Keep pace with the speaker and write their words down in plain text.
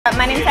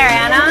My name's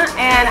Ariana,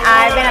 and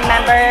I've been a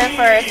member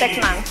for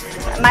 6 months.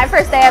 My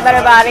first day at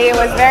Better Body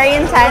was very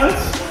intense.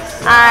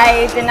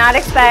 I did not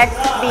expect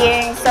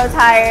being so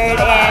tired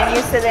and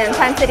used to the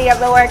intensity of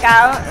the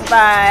workout,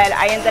 but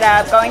I ended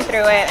up going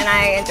through it and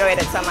I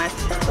enjoyed it so much.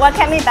 What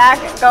kept me back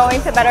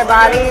going to Better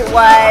Body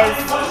was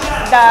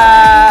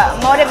the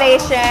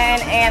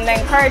motivation and the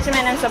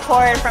encouragement and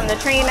support from the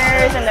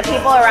trainers and the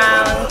people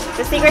around.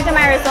 The secret to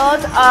my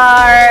results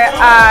are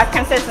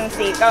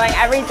consistency, going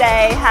every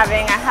day,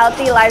 having a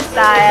healthy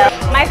lifestyle.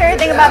 My favorite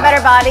thing about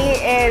Better Body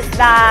is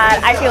that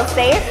I feel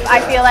safe.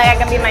 I feel like I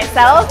can be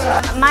myself.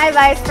 My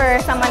advice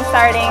for someone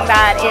starting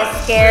that is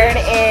scared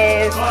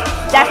is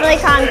definitely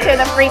come to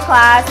the free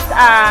class.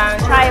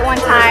 Try it one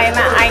time.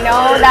 I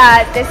know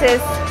that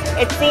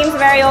it seems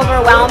very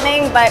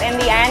overwhelming, but in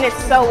the end,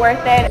 it's so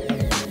worth it.